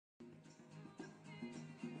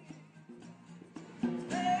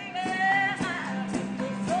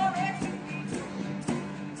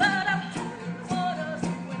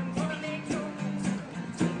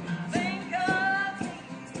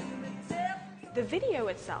The video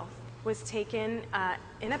itself was taken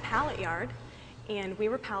in a pallet yard, and we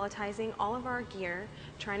were palletizing all of our gear,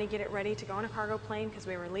 trying to get it ready to go on a cargo plane because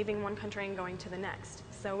we were leaving one country and going to the next.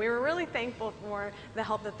 So we were really thankful for the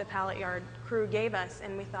help that the pallet yard crew gave us,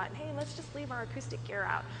 and we thought, hey, let's just leave our acoustic gear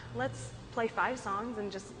out. Let's play 5 songs and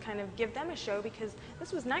just kind of give them a show because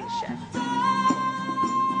this was night shift.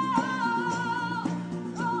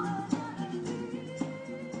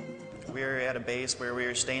 We were at a base where we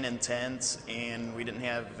were staying in tents and we didn't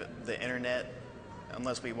have the internet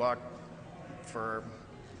unless we walked for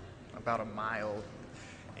about a mile.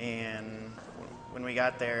 And when we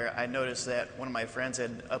got there, I noticed that one of my friends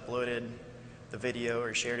had uploaded the video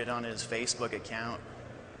or shared it on his Facebook account.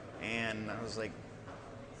 And I was like,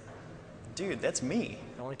 dude, that's me.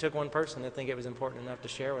 It only took one person to think it was important enough to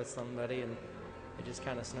share with somebody, and it just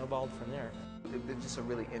kind of snowballed from there. It's been just a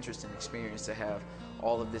really interesting experience to have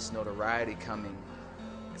all of this notoriety coming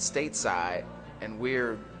stateside, and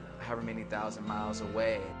we're however many thousand miles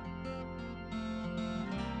away.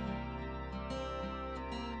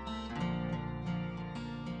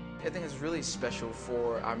 I think it's really special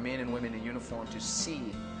for our men and women in uniform to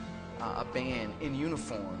see a band in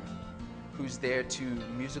uniform who's there to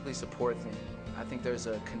musically support them. I think there's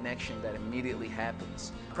a connection that immediately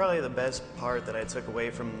happens. Probably the best part that I took away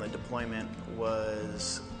from the deployment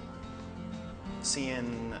was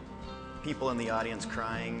seeing people in the audience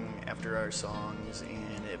crying after our songs,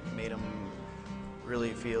 and it made them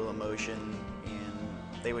really feel emotion,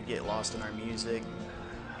 and they would get lost in our music,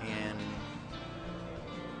 and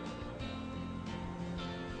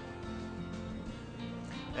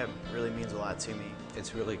that really means a lot to me.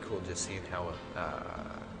 It's really cool just seeing how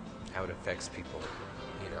it affects people.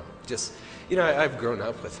 I've grown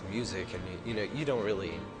up with music, and you don't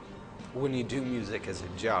really, when you do music as a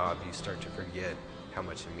job, you start to forget how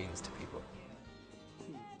much it means to people.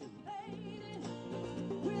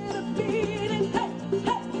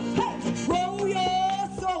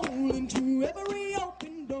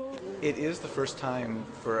 It is the first time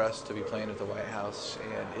for us to be playing at the White House,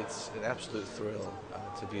 and it's an absolute thrill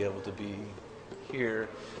to be able to be here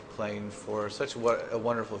playing for such a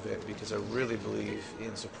wonderful event, because I really believe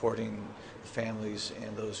in supporting families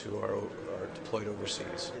and those who are deployed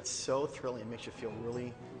overseas. It's so thrilling. It makes you feel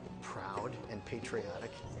really proud and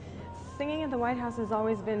patriotic. Singing at the White House has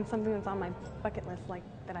always been something that's on my bucket list, like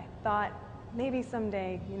that I thought maybe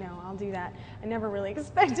someday, I'll do that. I never really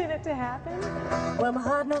expected it to happen. Well, my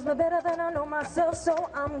heart knows me better than I know myself, so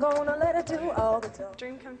I'm gonna let it do all the talk.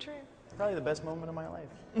 Dream come true. Probably the best moment of my life.